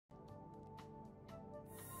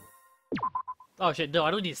Oh shit, no, I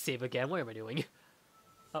don't need to save again. What am I doing?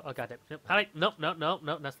 Oh goddamn. Hi. Nope,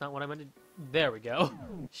 no, that's not what I meant to... There we go.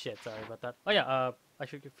 Shit, sorry about that. Oh yeah, I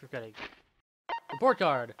should keep forgetting. Report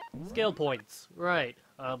card. Skill points. Right.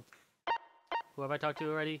 Who have I talked to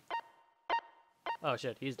already? Oh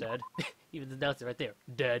shit, he's dead. Even announced it right there.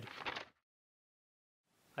 Dead.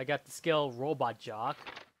 I got the skill Robot Jock.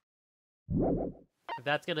 If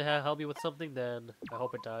that's gonna help me with something, then I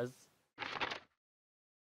hope it does.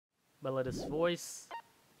 Melodious voice.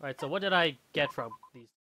 Alright, so what did I get from these?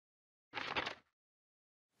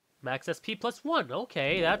 Max SP +1.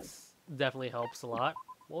 Okay, that's definitely helps a lot.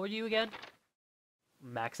 What were you again?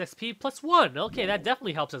 Max XP +1. Okay, that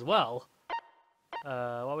definitely helps as well.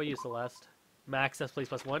 What were you, Celeste? Max SP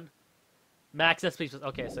 +1. Max SP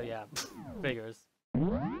okay, so yeah, figures.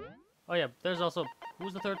 Oh yeah, there's also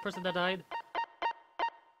who's the third person that died?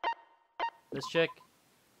 This chick.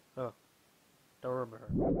 Oh, don't remember her.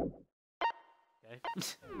 Okay.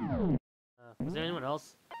 Was there anyone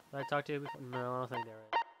else that I talked to before? No, I don't think there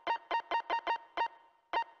is.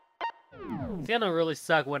 It's gonna really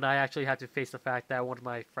suck when I actually have to face the fact that one of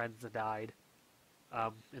my friends died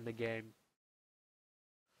in the game.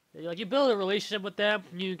 Like, you build a relationship with them,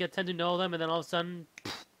 you tend to know them, and then all of a sudden,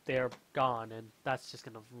 they're gone, and that's just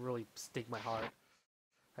gonna really sting my heart.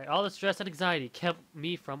 Right, all the stress and anxiety kept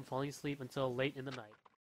me from falling asleep until late in the night.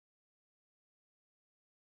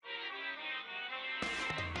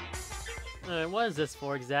 Alright, what is this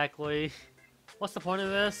for exactly? What's the point of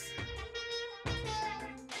this?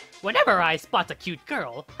 Whenever I spot a cute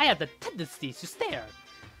girl, I have the tendency to stare.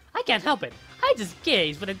 I can't help it. I just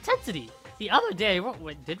gaze with intensity. The other day,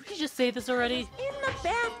 wait, did we just say this already? In the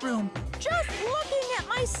bathroom, just looking at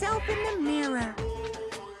myself in the mirror.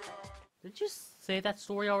 Did you say that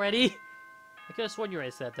story already? I could have sworn you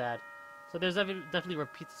already said that. So there's definitely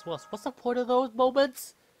repeats as well. So what's the point of those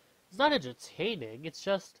moments? It's not entertaining, it's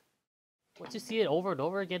just... once you see it over and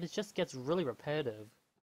over again, it just gets really repetitive.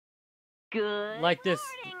 Good like this.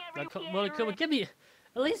 morning, Well, give me...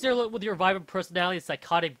 At least you're with your vibrant personality and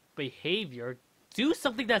psychotic behavior. Do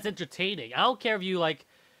something that's entertaining. I don't care if you, like,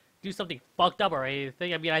 do something fucked up or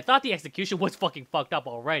anything. I mean, I thought the execution was fucking fucked up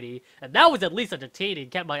already. And that was at least entertaining.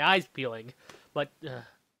 Kept my eyes peeling. But,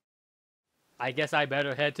 I guess I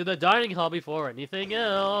better head to the dining hall before anything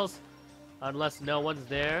else. Unless no one's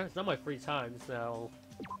there. It's not my free time, so...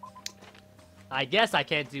 I guess I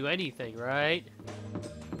can't do anything, right?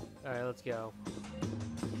 Alright, let's go.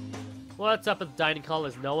 What's up at the dining hall?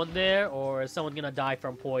 Is no one there? Or is someone gonna die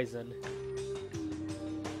from poison?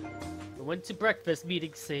 We went to breakfast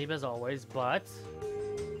meeting, same as always, but...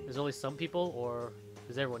 there's only some people, or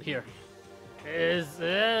is everyone here? Is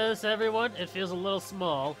this everyone? It feels a little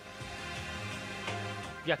small.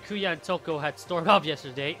 Byakuya and Toko had stormed off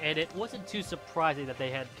yesterday, and it wasn't too surprising that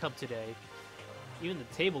they had come today. Even the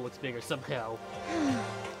table looks bigger somehow.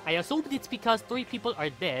 I assume it's because 3 people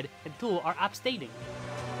are dead and 2 are abstaining.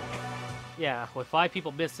 Yeah, with 5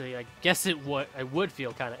 people missing, I guess it would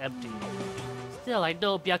feel kind of empty. Still, I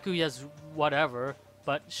know Byakuya's whatever,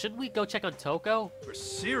 but shouldn't we go check on Toko? We're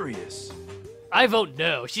serious. I vote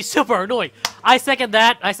no. She's super annoying. I second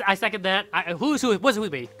that. I second that. What's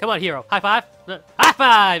with me? Come on, hero. High five. High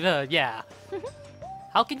five. Yeah.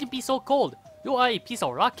 How can you be so cold? You are a piece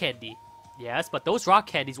of rock candy. Yes, but those rock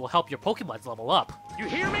candies will help your Pokemons level up. You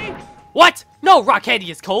hear me? What? No rock candy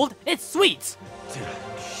is cold. It's sweet.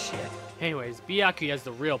 Shit. Anyways, Byakuya's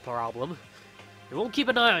the real problem. We won't keep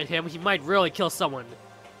an eye on him. He might really kill someone.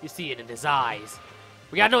 You see it in his eyes.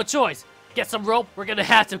 We got no choice. Get some rope. We're gonna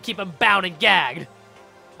have to keep him bound and gagged.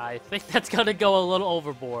 I think that's gonna go a little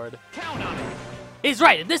overboard. Count on it. He's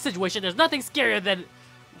right. In this situation, there's nothing scarier than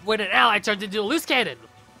when an ally turns into a loose cannon.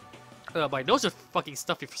 My nose is fucking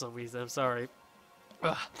stuffy for some reason. I'm sorry.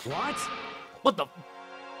 Ugh. What? What the?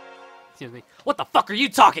 Excuse me. What the fuck are you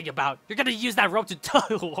talking about? You're gonna use that rope to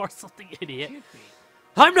tow or something, idiot.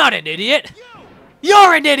 I'm not an idiot.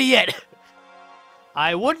 You're an idiot.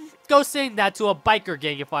 I wouldn't go saying that to a biker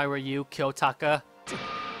gang if I were you, Kyotaka.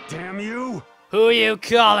 Damn you! Who you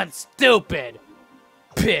calling stupid?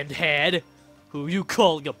 Pinhead? Who you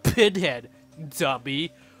calling a pinhead?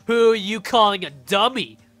 Dummy? Who you calling a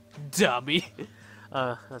dummy? Dummy.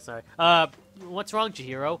 Sorry. What's wrong,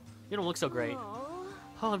 Chihiro? You don't look so great.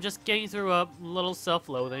 Oh, I'm just getting through a little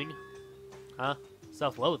self-loathing. Huh?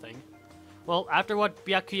 Self-loathing? Well, after what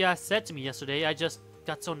Byakuya said to me yesterday, I just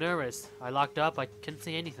got so nervous. I locked up, I couldn't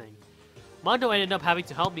say anything. Mondo ended up having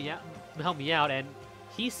to help me out, and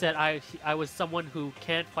he said I was someone who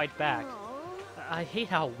can't fight back. I hate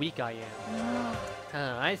how weak I am.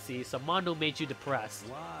 I see. So Mondo made you depressed.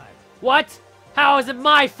 Why? What? How is it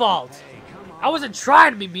my fault? Hey, come I wasn't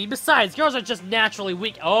trying to be mean. Besides, girls are just naturally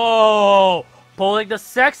weak. Oh, pulling the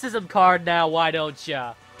sexism card now. Why don't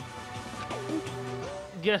ya?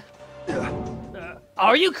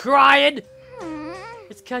 Are you crying?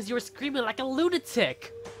 It's because you were screaming like a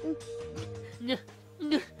lunatic.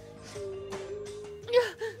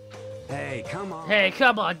 Hey, come on. Hey,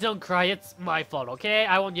 come on, don't cry. It's my fault, okay?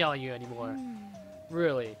 I won't yell at you anymore.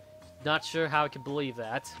 Really? Not sure how I can believe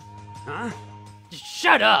that. Huh? Just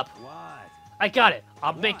shut up! What? I got it.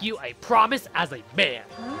 I'll make What? you a promise as a man.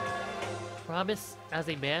 Promise as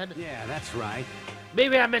a man? Yeah, that's right.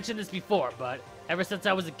 Maybe I mentioned this before, but ever since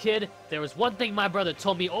I was a kid, there was one thing my brother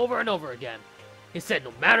told me over and over again. He said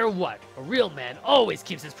no matter what, a real man always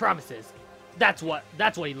keeps his promises. That's what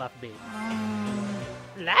he left me.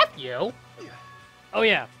 Left you? Oh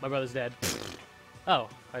yeah, my brother's dead. Oh,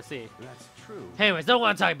 I see. That's true. Anyways, don't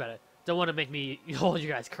want to talk about it. Don't want to make me hold you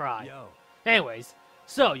guys cry. Yo. Anyways,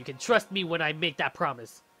 so you can trust me when I make that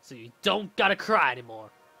promise, so you don't gotta cry anymore.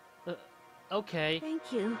 Okay.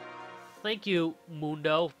 Thank you. Thank you,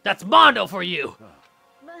 Mundo. That's Mondo for you.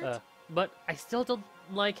 But But I still don't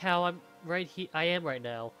like how I am right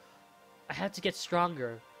now. I have to get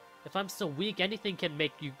stronger. If I'm so weak, anything can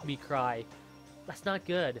make me cry. That's not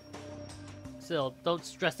good. Still, don't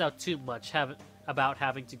stress out too much about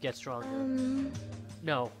having to get stronger.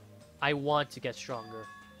 No, I want to get stronger.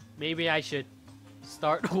 Maybe I should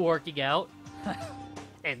start working out?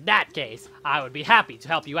 In that case, I would be happy to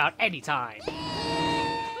help you out anytime.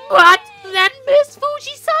 What? Then Miss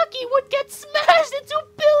Fujisaki would get smashed into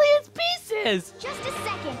billions pieces! Just a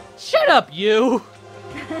second. Shut up, you!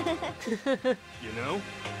 You know?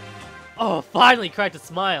 Oh, finally cracked a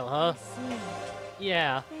smile, huh? see.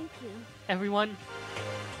 Yeah. Thank you. Everyone,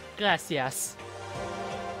 gracias.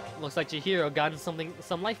 Looks like Chihiro gotten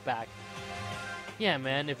some life back. Yeah,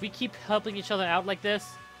 man, if we keep helping each other out like this,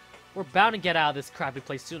 we're bound to get out of this crappy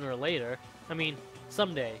place sooner or later. I mean,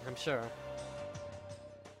 someday, I'm sure.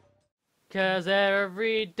 'Cause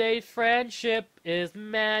everyday friendship is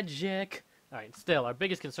magic. Alright, still, our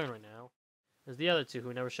biggest concern right now is the other two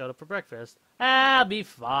who never showed up for breakfast. I'll be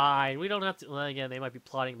fine. We don't have to... Well, again, they might be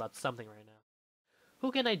plotting about something right now.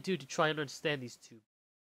 Who can I do to try and understand these two?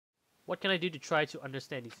 What can I do to try to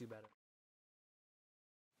understand these two better?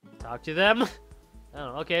 Talk to them? I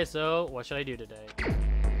don't know. Okay, so what should I do today?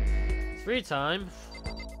 It's free time.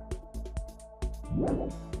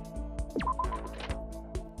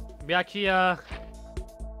 Byakuya,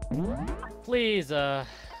 please,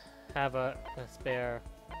 have a spare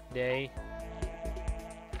day.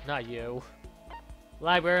 Not you.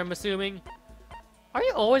 Library, I'm assuming. Are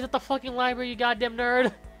you always at the fucking library, you goddamn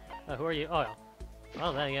nerd? Who are you? Oh, yeah.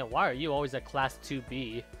 Oh, then again, why are you always at class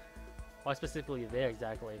 2B? Why specifically there,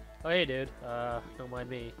 exactly? Oh, hey, dude. Don't mind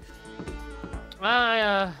me.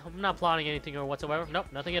 I'm not plotting anything or whatsoever. Nope,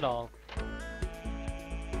 nothing at all.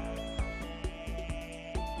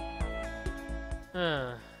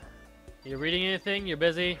 You reading anything? You're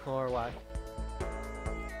busy? Or what?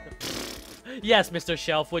 Yes, Mr.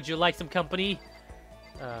 Shelf, would you like some company?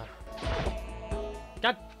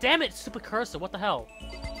 God damn it, stupid cursor, what the hell?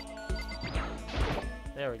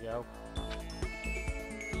 There we go.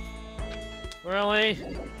 Really?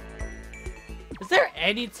 Is there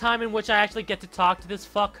any time in which I actually get to talk to this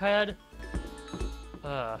fuckhead?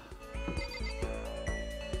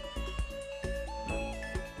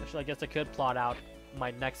 Actually, I guess I could plot out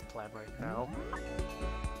my next plan right now.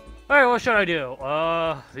 Alright, what should I do?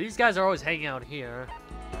 These guys are always hanging out here.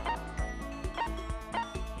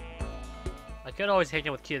 I could always hang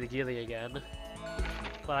out with Kirigiri again.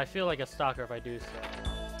 But I feel like a stalker if I do so.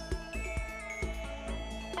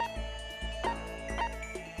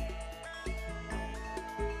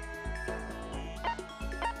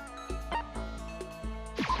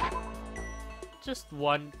 Just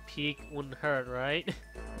one peek wouldn't hurt, right?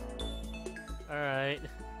 Alright.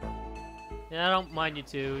 Yeah, I don't mind you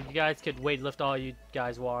two. You guys could weightlift all you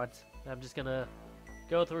guys want. I'm just gonna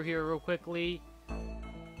go through here real quickly.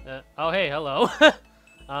 Oh, hey, hello.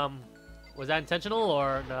 Was that intentional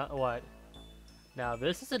or not? What? Now,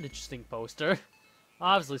 this is an interesting poster.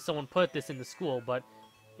 Obviously, someone put this in the school, but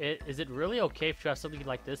is it really okay to have something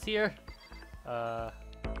like this here?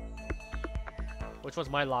 Which one's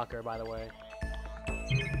my locker, by the way?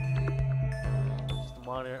 Just a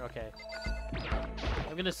monitor. Okay.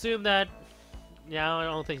 I'm gonna assume that. Yeah, I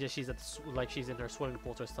don't think that she's at the, she's in her swimming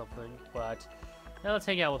pool or something. But yeah, let's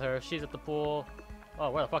hang out with her. She's at the pool. Oh,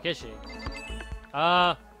 where the fuck is she?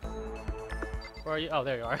 Where are you? Oh,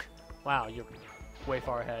 there you are. Wow, you're way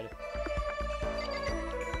far ahead.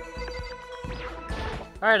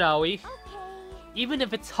 Alright, Aoi. Okay. Even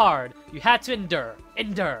if it's hard, you had to endure.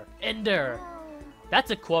 Endure. Endure.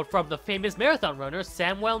 That's a quote from the famous marathon runner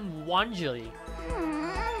Samuel Wanjili.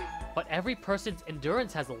 But every person's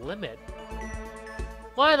endurance has a limit.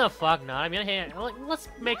 Why the fuck not? I mean, hey, let's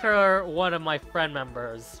make her one of my friend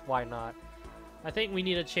members. Why not? I think we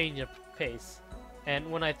need a change of pace.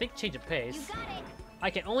 And when I think change of pace, I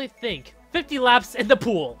can only think 50 laps in the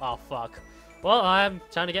pool. Oh, fuck. Well, I'm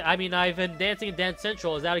trying to get... I mean, I've been dancing in Dance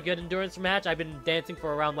Central. Is that a good endurance match? I've been dancing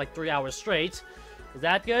for around, like, 3 hours straight. Is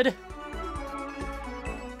that good?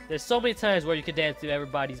 There's so many times where you can dance to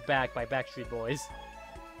Everybody's Back by Backstreet Boys.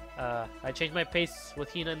 I changed my pace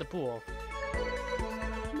with Hina in the pool.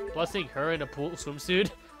 Plus seeing her in a pool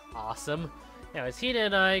swimsuit. Awesome. Anyways, Hina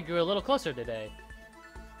and I grew a little closer today.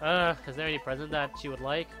 Is there any present that she would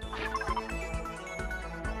like?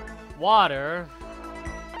 Water.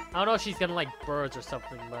 I don't know if she's gonna like birds or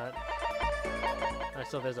something, but... Alright,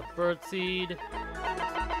 so there's a bird seed.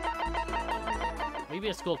 Maybe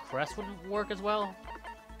a school crest would work as well?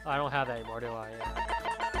 Oh, I don't have that anymore, do I? Yeah.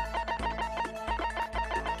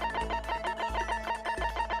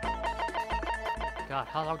 God,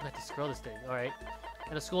 how long do I have to scroll this thing? Alright.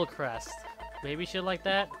 And a school crest. Maybe she'd like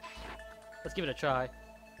that? Let's give it a try.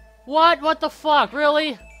 What? What the fuck?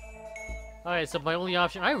 Really? Alright, so my only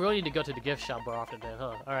option... I really need to go to the gift shop more often then,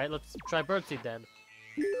 huh? Alright, let's try birdseed then.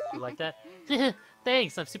 You like that?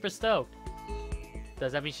 Thanks, I'm super stoked.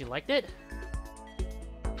 Does that mean she liked it?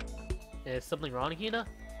 Is something wrong, Hina?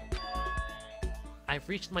 I've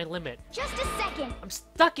reached my limit. Just a second. I'm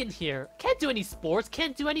stuck in here. Can't do any sports,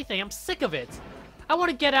 can't do anything. I'm sick of it. I want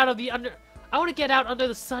to get out of the I want to get out under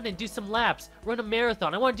the sun and do some laps, run a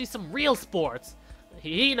marathon. I want to do some real sports.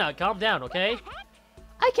 Hina, calm down, okay?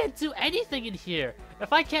 I can't do anything in here.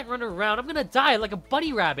 If I can't run around, I'm gonna die like a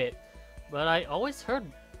bunny rabbit. But I always heard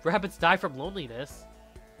rabbits die from loneliness.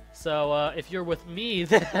 So, if you're with me,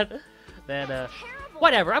 then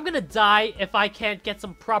whatever. I'm gonna die if I can't get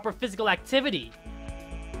some proper physical activity.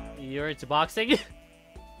 You're into boxing?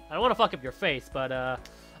 I don't want to fuck up your face, but,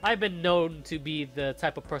 I've been known to be the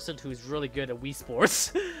type of person who's really good at Wii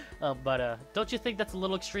Sports. But don't you think that's a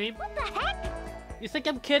little extreme? What the heck? You think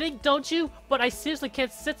I'm kidding, don't you? But I seriously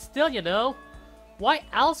can't sit still, you know? Why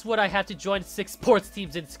else would I have to join 6 sports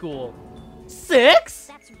teams in school? 6?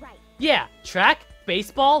 That's right. Yeah, track,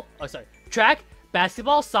 baseball, track,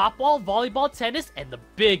 basketball, softball, volleyball, tennis, and the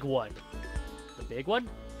big one. The big one?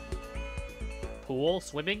 Pool,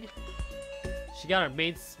 swimming? She got her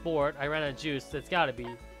main sport. I ran out of juice. That's gotta be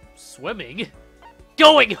swimming.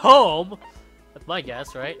 Going home! That's my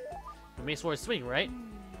guess, right? The main sport is swimming, right?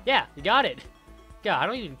 Yeah, you got it. God, I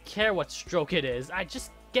don't even care what stroke it is. I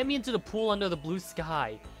just get me into the pool under the blue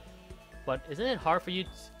sky. But isn't it hard for you?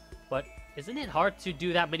 Isn't it hard to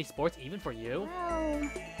do that many sports even for you?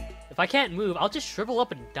 Well... If I can't move, I'll just shrivel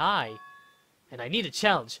up and die. And I need a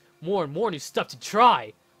challenge. More and more new stuff to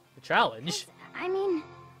try. A challenge? I mean...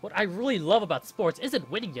 What I really love about sports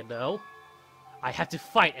isn't winning, you know. I have to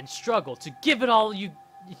fight and struggle to give it all you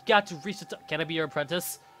got to reach the top. Can I be your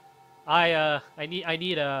apprentice? I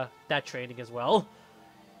need that training as well.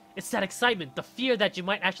 It's that excitement, the fear that you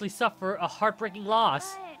might actually suffer a heartbreaking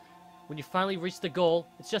loss. When you finally reach the goal,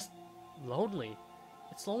 it's just lonely.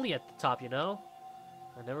 It's lonely at the top, you know?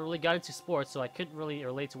 I never really got into sports, so I couldn't really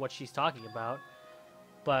relate to what she's talking about.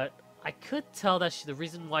 But I could tell that the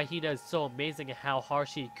reason why Hina is so amazing and how hard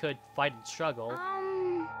she could fight and struggle.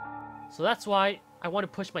 So that's why I want to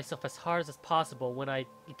push myself as hard as possible when it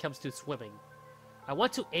comes to swimming. I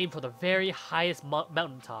want to aim for the very highest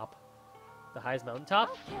mountaintop. The highest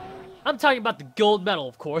mountaintop? Okay. I'm talking about the gold medal,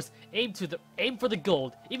 of course. Aim for the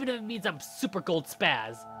gold, even if it means I'm super gold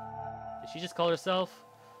spaz. Did she just call herself?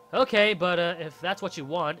 Okay, but if that's what you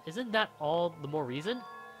want, isn't that all the more reason?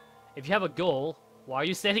 If you have a goal, why are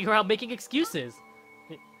you standing around making excuses?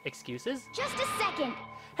 Excuses? Just a second.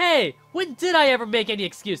 Hey, when did I ever make any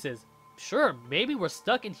excuses? Sure, maybe we're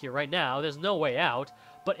stuck in here right now, there's no way out,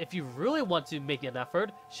 but if you really want to make an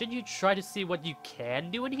effort, shouldn't you try to see what you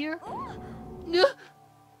can do in here?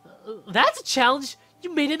 That's a challenge!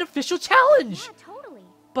 You made an official challenge! Yeah, totally.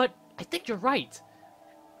 But I think you're right.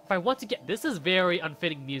 If I want to get... This is very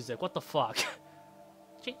unfitting music, what the fuck?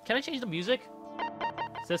 Can I change the music?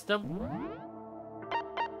 System?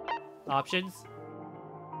 Options?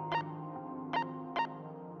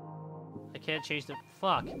 I can't change the...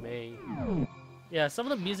 Fuck me. Yeah, some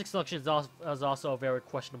of the music selection is also very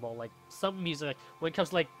questionable. Like, some music, like, when it comes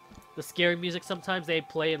to, like, the scary music, sometimes they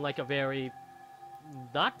play in, like, a very...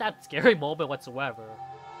 not that scary moment whatsoever.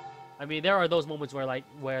 I mean, there are those moments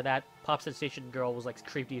where that pop sensation girl was, like,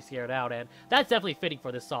 creepy, scared out, and that's definitely fitting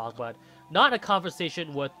for this song, but not a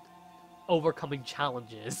conversation with overcoming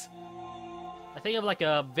challenges. I think of like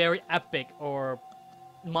a very epic or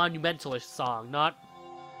monumentalish song, not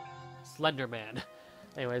Slender Man.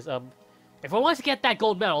 Anyways, if I want to get that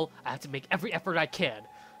gold medal, I have to make every effort I can.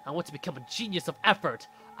 I want to become a genius of effort.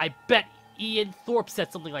 I bet Ian Thorpe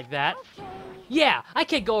said something like that. Okay. Yeah, I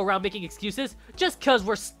can't go around making excuses just cause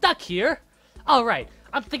we're stuck here. Alright,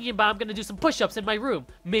 I'm thinking about I'm gonna do some push-ups in my room.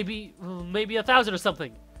 Maybe 1,000 or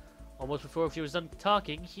something. Almost before she was done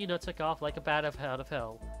talking, Hina took off like a bat out of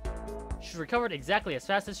hell. She recovered exactly as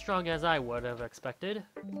fast and strong as I would have expected.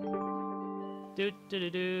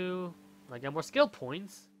 I got more skill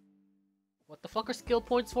points. What the fuck are skill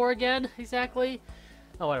points for again, exactly?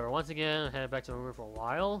 Oh, whatever. Once again, I headed back to my room for a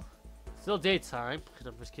while. Still daytime, and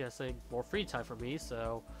I'm just guessing more free time for me,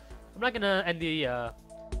 so I'm not gonna end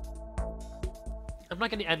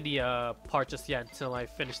the part just yet until I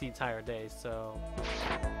finish the entire day. So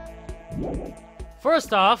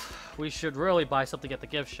first off, we should really buy something at the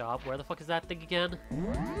gift shop. Where the fuck is that thing again? I'm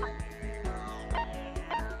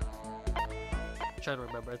trying to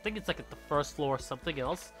remember. I think it's like at the first floor or something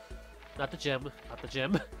else. Not the gym. Not the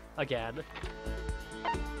gym. Again.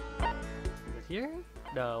 Is it here?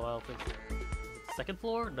 No, I don't think so. Is it the second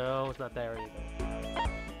floor? No, it's not there either.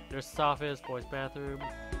 Nurse's office, boys' bathroom.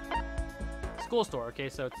 School store. Okay,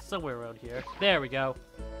 so it's somewhere around here. There we go.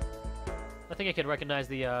 I think I can recognize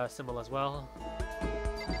the symbol as well.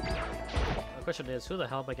 The question is, who the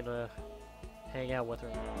hell am I gonna hang out with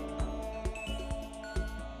right now?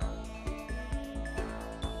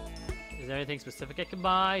 Is there anything specific I can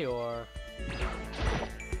buy, or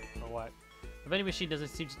what? The vending machine doesn't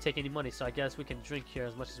seem to take any money, so I guess we can drink here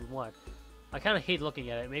as much as we want. I kind of hate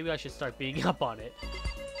looking at it. Maybe I should start being up on it.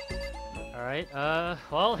 Alright,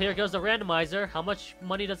 well, here goes the randomizer. How much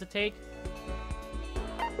money does it take?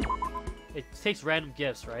 It takes random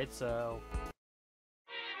gifts, right? So...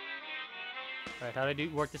 Alright, how do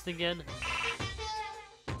I work this thing again?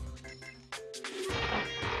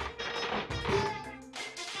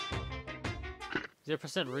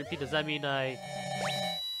 0% repeat, does that mean I...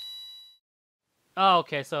 Oh,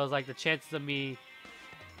 okay, so it's like the chances of me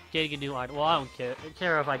getting a new item. Well, I don't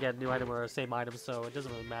care if I get a new item or the same item, so it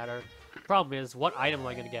doesn't really matter. The problem is, what item am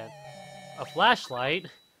I gonna get? A flashlight?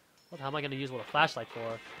 What the hell am I gonna use with a flashlight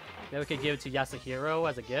for? Maybe we could give it to Yasuhiro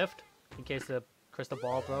as a gift, in case the crystal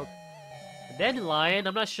ball broke. A dandelion,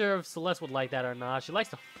 I'm not sure if Celeste would like that or not. She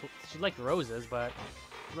likes roses, but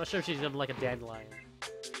I'm not sure if she's gonna like a dandelion.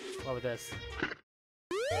 What with this?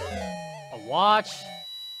 A watch?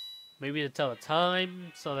 Maybe to tell the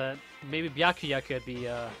time, so that maybe Byakuya could be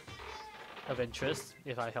of interest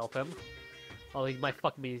if I help him. Although he might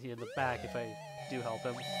fuck me in the back if I do help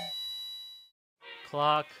him.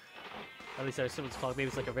 Clock. At least I assume it's clock. Maybe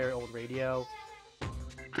it's like a very old radio.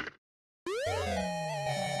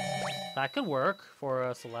 That could work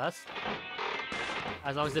for Celeste.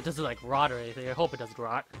 As long as it doesn't like rot or anything. I hope it doesn't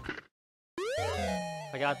rot.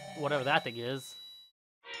 I got whatever that thing is.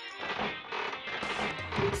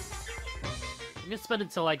 I'm gonna spend it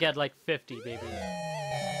until I get like 50, maybe.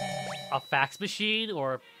 A fax machine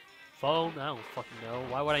or phone? I don't fucking know.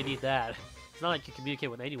 Why would I need that? It's not like you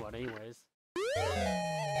communicate with anyone, anyways.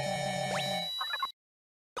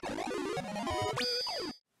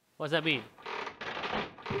 What does that mean?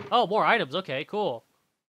 Oh, more items. Okay, cool.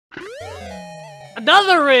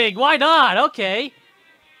 Another ring! Why not? Okay.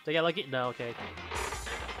 Did I get lucky? No, okay.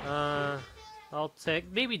 I'll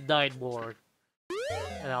take maybe 9 more.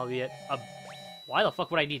 And that'll be it. Why the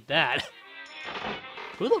fuck would I need that?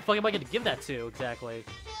 Who the fuck am I gonna give that to, exactly?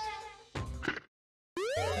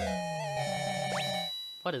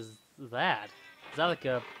 What is that? Is that like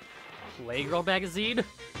a Playgirl magazine? Is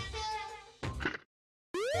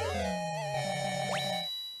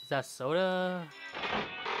that soda?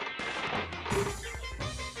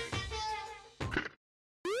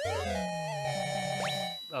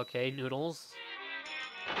 Okay, noodles.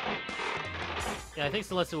 Yeah, I think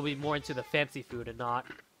Celeste will be more into the fancy food and not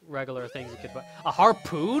regular things you could buy. A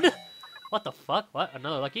harpoon? What the fuck? What?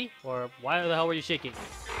 Another lucky? Or why the hell were you shaking?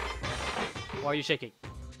 Why are you shaking?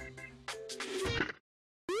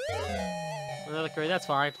 Another curry, that's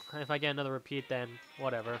fine. If I get another repeat, then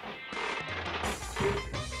whatever.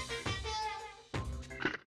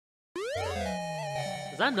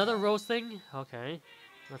 Is that another rose thing? Okay,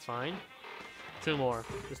 that's fine. 2 more.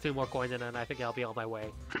 There's 2 more coins in it, and I think I'll be on my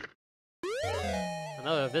way.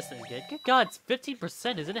 Another of this thing again. Good god, it's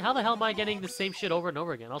 15%, isn't it? How the hell am I getting the same shit over and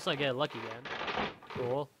over again? Also, I get lucky again.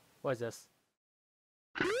 Cool. What is this?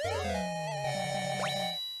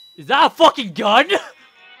 Is that a fucking gun?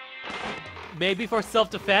 Maybe for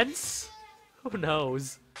self-defense? Who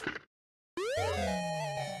knows?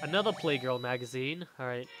 Another Playgirl magazine.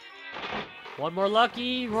 Alright. One more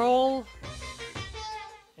lucky roll.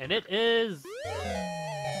 And it is...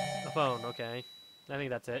 a phone, okay. I think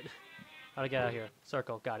that's it. How to get out of here?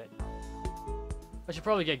 Circle, got it. I should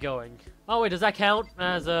probably get going. Oh wait, does that count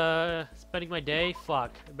as spending my day?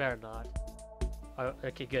 Fuck, it better not. Oh,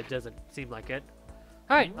 okay, good. Doesn't seem like it.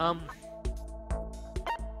 All right.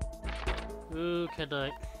 Who can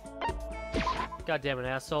I? God damn it,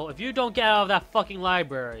 asshole! If you don't get out of that fucking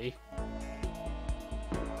library,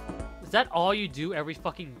 is that all you do every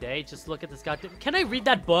fucking day? Just look at this goddamn. Can I read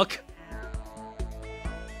that book?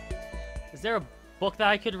 Is there a book that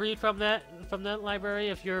I could read from that library?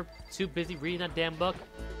 If you're too busy reading that damn book.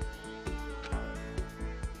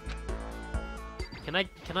 Can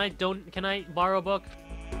I borrow a book?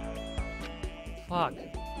 Fuck.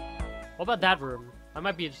 What about that room? I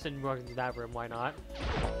might be interested in working in that room, why not?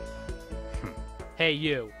 Hey,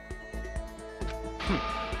 you.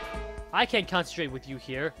 I can't concentrate with you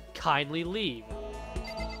here. Kindly leave.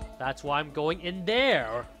 That's why I'm going in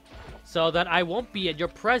there. So that I won't be in your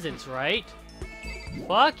presence, right?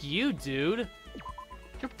 Fuck you, dude.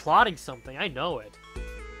 You're plotting something, I know it.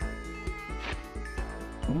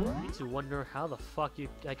 I need to wonder how the fuck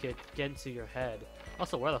I could get into your head.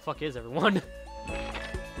 Also, where the fuck is everyone?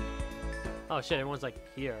 Oh shit, everyone's like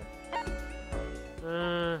here.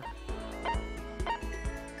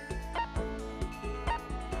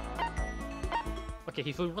 Okay,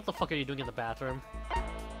 Hifun, what the fuck are you doing in the bathroom?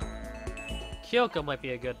 Kyoko might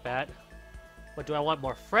be a good bet. But do I want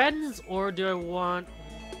more friends, or do I want...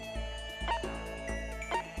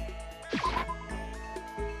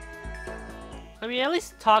 I mean, at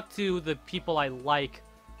least talk to the people I like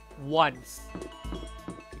once.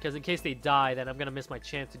 Because in case they die, then I'm gonna miss my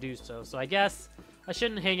chance to do so. So I guess I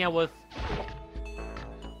shouldn't hang out with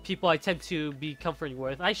people I tend to be comforting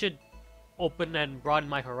with. I should open and broaden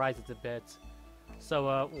my horizons a bit.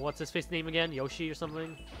 So, what's his face name again? Yoshi or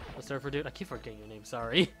something? The surfer dude? I keep forgetting your name,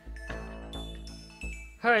 sorry.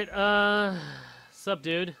 Alright, sup,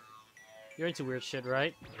 dude? You're into weird shit,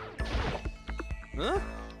 right? Huh?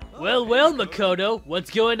 Well, Makoto,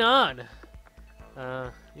 what's going on?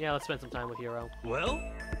 Yeah, let's spend some time with Hiro. Well?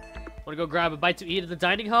 Wanna go grab a bite to eat at the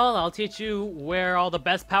dining hall? I'll teach you where all the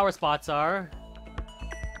best power spots are.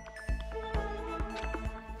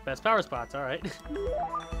 Best power spots, alright.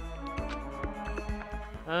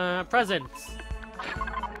 Presents.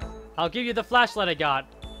 I'll give you the flashlight I got.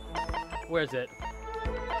 Where is it?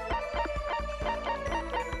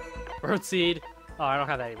 Birdseed. Oh, I don't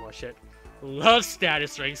have that anymore, shit. Love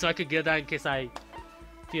status ring, so I could get that in case I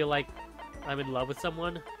feel like I'm in love with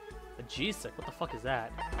someone. A G-stick, what the fuck is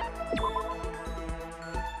that?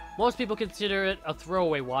 Most people consider it a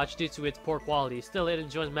throwaway watch due to its poor quality. Still, it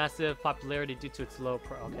enjoys massive popularity due to its low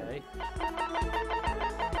okay.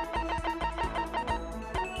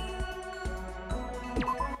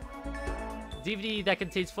 DVD that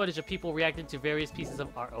contains footage of people reacting to various pieces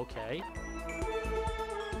of art. Okay.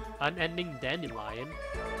 Unending dandelion.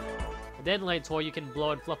 A dandelion toy you can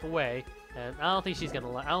blow and fluff away. And I don't think Celeste's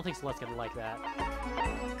gonna like that.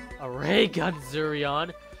 A ray gun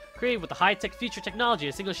Zurion. Created with the high-tech future technology,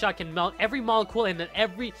 a single shot can melt every molecule in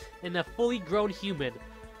a fully grown human.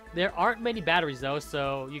 There aren't many batteries though,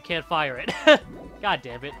 so you can't fire it. God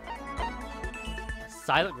damn it. A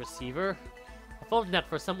silent receiver? A phone that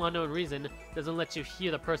for some unknown reason doesn't let you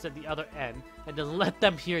hear the person at the other end and doesn't let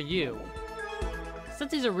them hear you.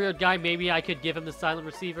 Since he's a weird guy, maybe I could give him the silent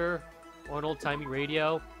receiver or an old-timey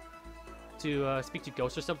radio to speak to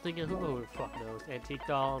ghosts or something. Who the fuck knows? Antique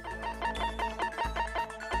doll.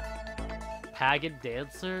 Pagan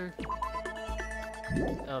dancer?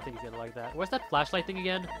 I don't think he's gonna like that. Where's that flashlight thing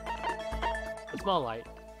again? A small light.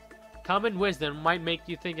 Common wisdom might make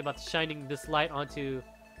you think about shining this light onto...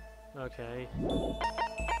 Okay.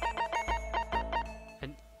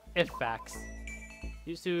 And IFAX.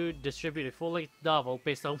 Used to distribute a full-length novel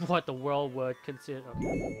based on what the world would consider...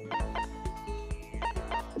 Okay.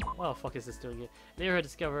 What the fuck is this doing here? Neighborhood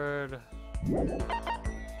discovered...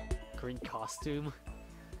 Green costume.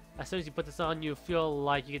 As soon as you put this on, you feel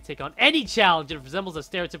like you can take on any challenge. It resembles a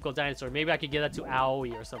stereotypical dinosaur. Maybe I could give that to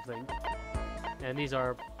Aoi or something. And these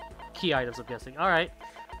are key items, I'm guessing. Alright.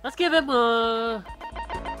 Let's give him a...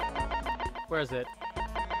 Where is it?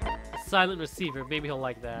 A silent receiver. Maybe he'll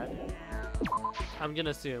like that. I'm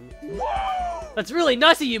gonna assume. That's really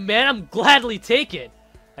nice of you, man. I'm gladly take it.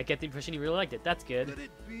 I get the impression you really liked it. That's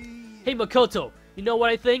good. Hey, Makoto. You know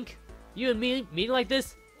what I think? You and me meeting like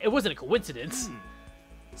this? It wasn't a coincidence.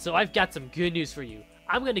 So I've got some good news for you.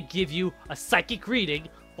 I'm gonna give you a psychic reading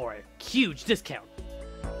for a huge discount.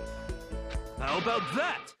 How about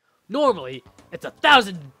that? Normally, It's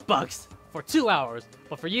 $1,000 for 2 hours.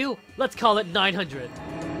 But for you, let's call it 900.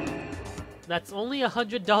 That's only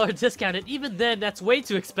 $100 discount, and even then, that's way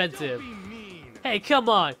too expensive. Hey, come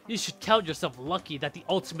on! You should count yourself lucky that the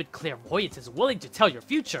ultimate clairvoyance is willing to tell your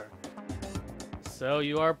future. So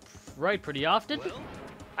you are right pretty often? Well,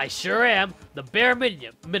 I sure am. The bare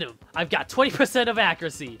minimum. I've got 20% of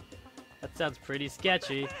accuracy. That sounds pretty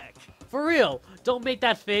sketchy. For real, don't make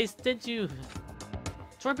that face, didn't you?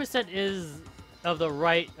 20% is of the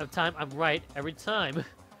right of time. I'm right every time.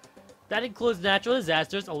 That includes natural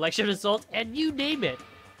disasters, election results, and you name it.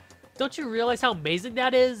 Don't you realize how amazing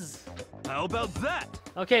that is? How about that?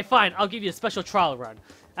 Okay, fine. I'll give you a special trial run.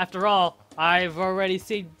 After all, I've already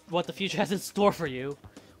seen what the future has in store for you.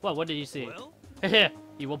 What did you see? Well?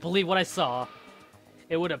 You won't believe what I saw.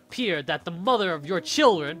 It would appear that the mother of your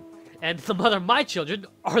children and the mother of my children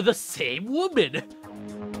are the same woman.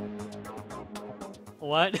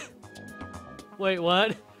 What? Wait,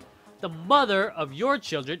 what? The mother of your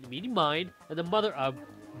children, meaning mine, and the mother of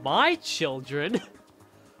my children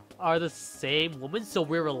are the same woman, so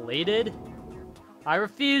we're related? I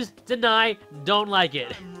refuse, deny, don't like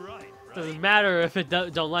it. Doesn't matter if it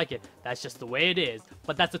don't like it. That's just the way it is.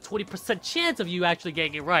 But that's a 20% chance of you actually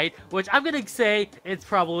getting it right, which I'm gonna say it's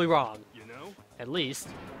probably wrong. You know? At least.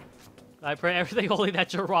 I pray everything only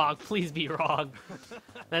that you're wrong. Please be wrong.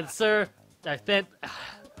 And sir,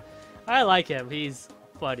 I like him. He's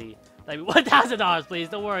funny. Like, $1,000, please.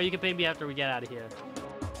 Don't worry. You can pay me after we get out of here.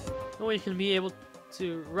 No one can be able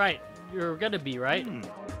to. Right. You're gonna be right.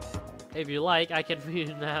 If you like, I can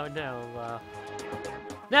now.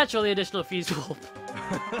 Naturally, additional fees will.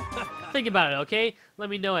 Think about it, okay? Let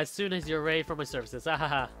me know as soon as you're ready for my services.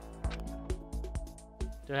 Ahaha.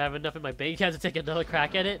 Do I have enough in my bank account to take another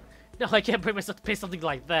crack at it? No, I can't bring myself to pay something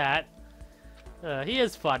like that. He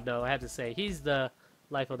is fun, though, I have to say. He's the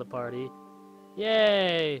life of the party.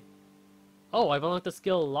 Yay! Oh, I've unlocked the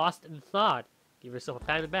skill Lost in Thought. Give yourself a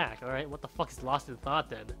pat on the back. Alright, what the fuck is Lost in Thought,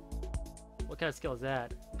 then? What kind of skill is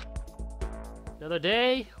that? Another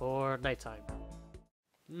day or nighttime?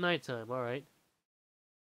 Nighttime, alright.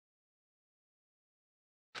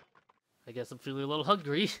 I guess I'm feeling a little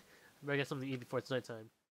hungry. I better get something to eat before it's nighttime.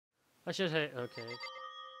 I should have. Okay.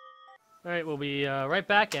 Alright, we'll be right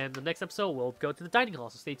back, and the next episode we'll go to the dining hall,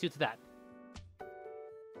 so stay tuned to that.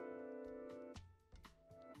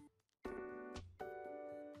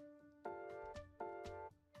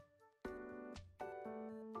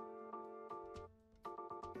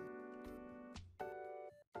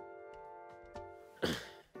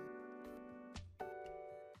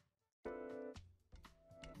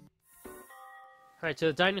 Alright, to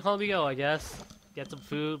the dining hall we go, I guess. Get some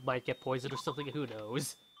food, might get poisoned or something, who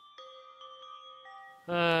knows.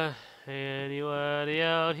 Anybody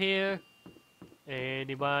out here?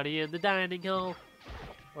 Anybody in the dining hall?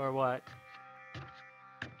 Or what?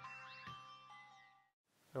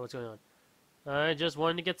 Oh, what's going on? I just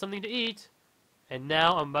wanted to get something to eat. And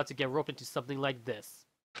now I'm about to get roped into something like this.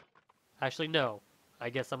 Actually, no.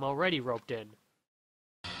 I guess I'm already roped in.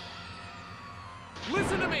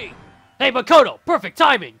 Listen to me! Hey, Makoto! Perfect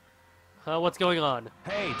timing! What's going on?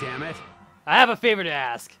 Hey, damn it. I have a favor to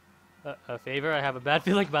ask. A favor? I have a bad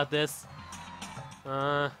feeling about this.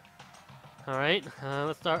 Alright.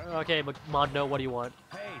 Let's start. Okay, Mondo, what do you want?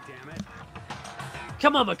 Hey, damn it.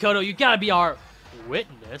 Come on, Makoto, you gotta be our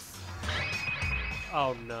witness.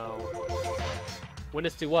 Oh, no.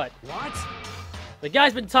 Witness to what? What? The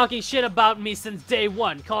guy's been talking shit about me since day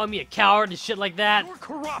one, calling me a coward and shit like that. You're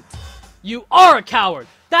corrupt. You are a coward!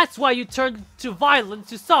 That's why you turn to violence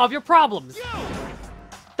to solve your problems!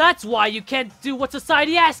 That's why you can't do what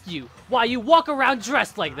society asks you! Why you walk around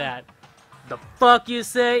dressed like that! The fuck you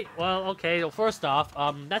say? Well, okay, well, first off,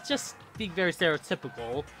 that's just being very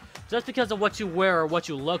stereotypical. Just because of what you wear or what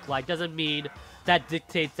you look like doesn't mean that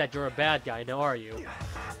dictates that you're a bad guy, now are you?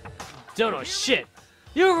 Don't know shit!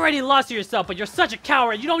 You already lost to yourself, but you're such a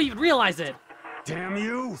coward you don't even realize it! Damn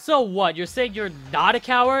you! So what, you're saying you're not a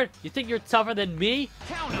coward? You think you're tougher than me?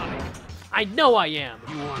 Count on it! I know I am!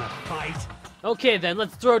 You wanna fight? Okay then,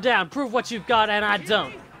 let's throw down, prove what you've got and I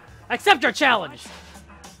don't. Accept your challenge!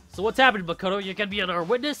 So what's happening, Makoto? You're gonna be our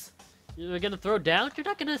witness? You're gonna throw down? You're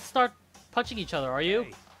not gonna start punching each other, are you?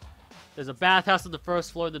 There's a bathhouse on the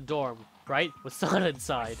first floor in the dorm, right? With sauna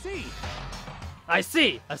inside. I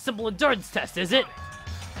see! A simple endurance test, is it?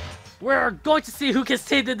 We're going to see who can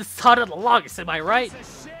stay in the sauna the longest, am I right?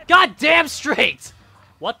 God damn straight!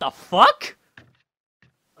 What the fuck?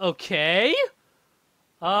 Okay.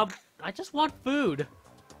 I just want food.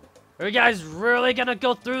 Are you guys really gonna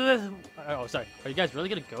go through this? Oh, sorry. Are you guys really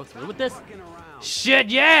gonna go through with this? Shit,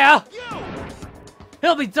 yeah!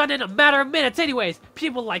 He'll be done in a matter of minutes anyways.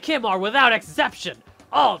 People like him are without exception.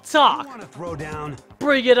 All talk. You want to throw down?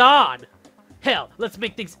 Bring it on. Hell, let's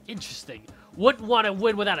make things interesting. Wouldn't want to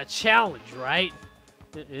win without a challenge, right?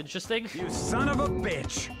 Interesting? You son of a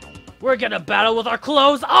bitch! We're gonna battle with our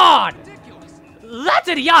clothes on! That's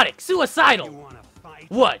idiotic! You Suicidal! want to fight?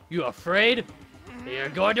 What, you afraid? You're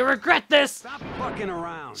going to regret this! Stop fucking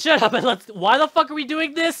around! Shut up and let's- Why the fuck are we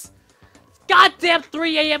doing this? Goddamn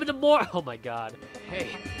 3 a.m. in the morning! Oh my god. Hey,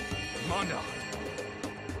 Mondo,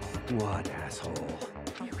 What, asshole?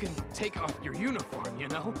 you can take off your uniform, you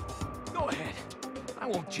know? Go ahead. I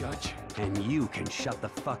won't judge. And you can shut the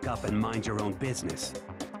fuck up and mind your own business.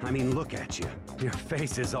 I mean, look at you. Your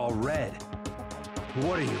face is all red.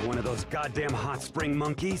 What are you, one of those goddamn hot spring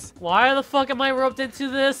monkeys? Why the fuck am I roped into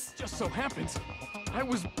this? Just so happens, I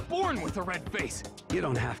was born with a red face. You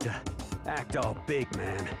don't have to act all big,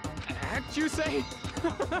 man. Act, you say?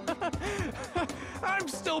 I'm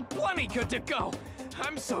still plenty good to go.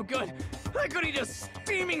 I'm so good, I could eat a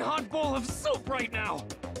steaming hot bowl of soup right now.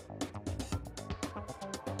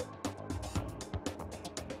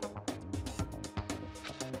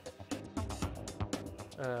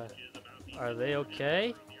 Are they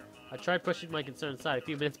okay? I tried pushing my concern aside. A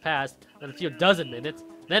few minutes passed, then a few dozen minutes,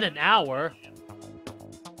 then an hour.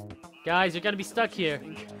 Guys, you're gonna be stuck here.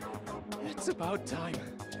 It's about time.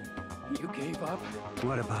 You gave up?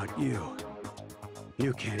 What about you?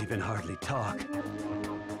 You can't even hardly talk.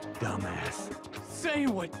 Dumbass. Say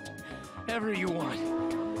whatever you want.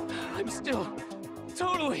 I'm still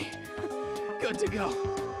totally good to go.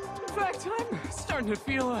 In fact, I'm starting to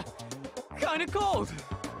feel kind of cold.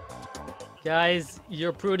 Guys,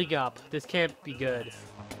 you're pruning up. This can't be good.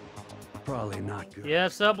 Probably not good. You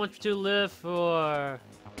have so much to live for.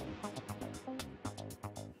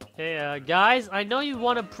 Hey, guys, I know you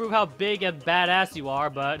want to prove how big and badass you are,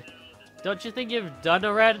 but don't you think you've done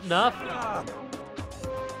already enough?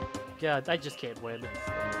 God, I just can't win.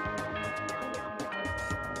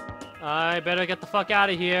 I better get the fuck out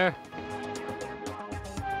of here.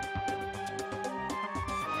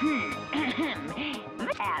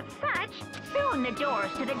 As such, soon the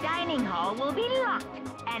doors to the dining hall will be locked,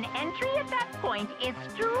 and entry at that point is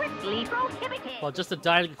strictly prohibited. Well, just a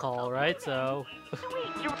dining hall, right? So...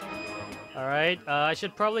 Sweet dr- Alright, I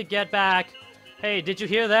should probably get back. Hey, did you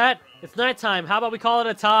hear that? It's nighttime. How about we call it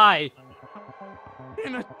a tie?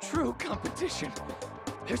 In a true competition,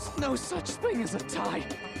 there's no such thing as a tie.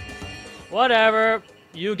 Whatever.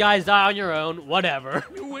 You guys die on your own. Whatever.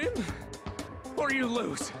 You win, or you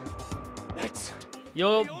lose. That's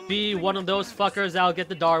You'll be one of those fuckers that'll get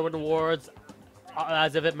the Darwin Awards,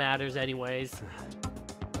 as if it matters anyways.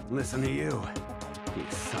 Listen to you. You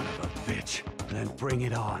son of a bitch. Then bring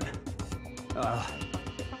it on.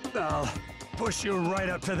 I'll push you right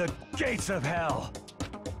up to the gates of hell.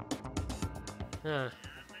 Huh.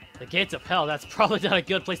 The gates of hell, that's probably not a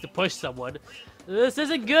good place to push someone. This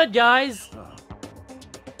isn't good, guys.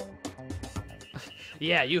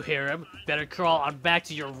 Yeah, you hear him. Better crawl on back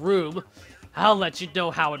to your room. I'll let you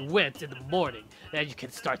know how it went in the morning, and you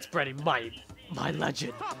can start spreading my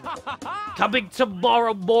legend. Coming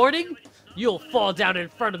tomorrow morning, you'll fall down in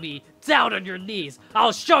front of me, down on your knees.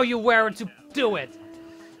 I'll show you where to do it.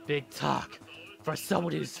 Big talk for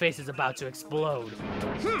someone whose face is about to explode.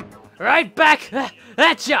 Right back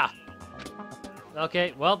at ya.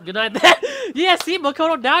 Okay, well, good night. Yeah, see,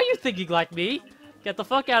 Makoto, now you're thinking like me. Get the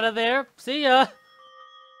fuck out of there. See ya.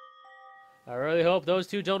 I really hope those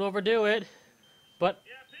two don't overdo it. But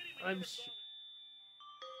I'm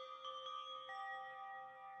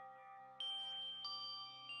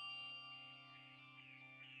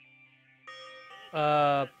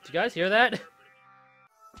did you guys hear that?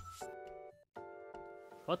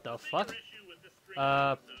 What the fuck?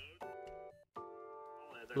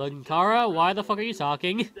 Lankara, why the fuck are you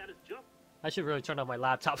talking? I should really turn on my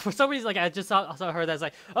laptop. For some reason, like, I just saw her that's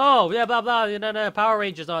like, oh, yeah, blah, blah, you know, Power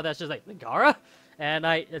Rangers, all that's just like, Lankara? And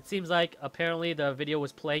it seems like, apparently, the video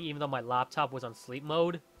was playing even though my laptop was on sleep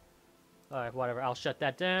mode. Alright, whatever, I'll shut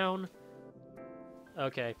that down.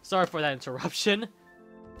 Okay, sorry for that interruption.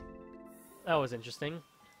 That was interesting.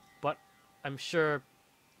 But, I'm sure,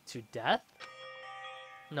 to death?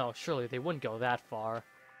 No, surely they wouldn't go that far.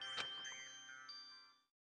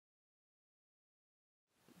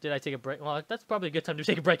 Did I take a break? Well, that's probably a good time to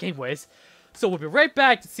take a break anyways. So we'll be right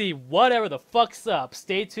back to see whatever the fuck's up.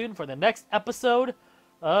 Stay tuned for the next episode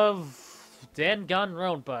of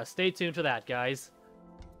Danganronpa. Stay tuned for that, guys.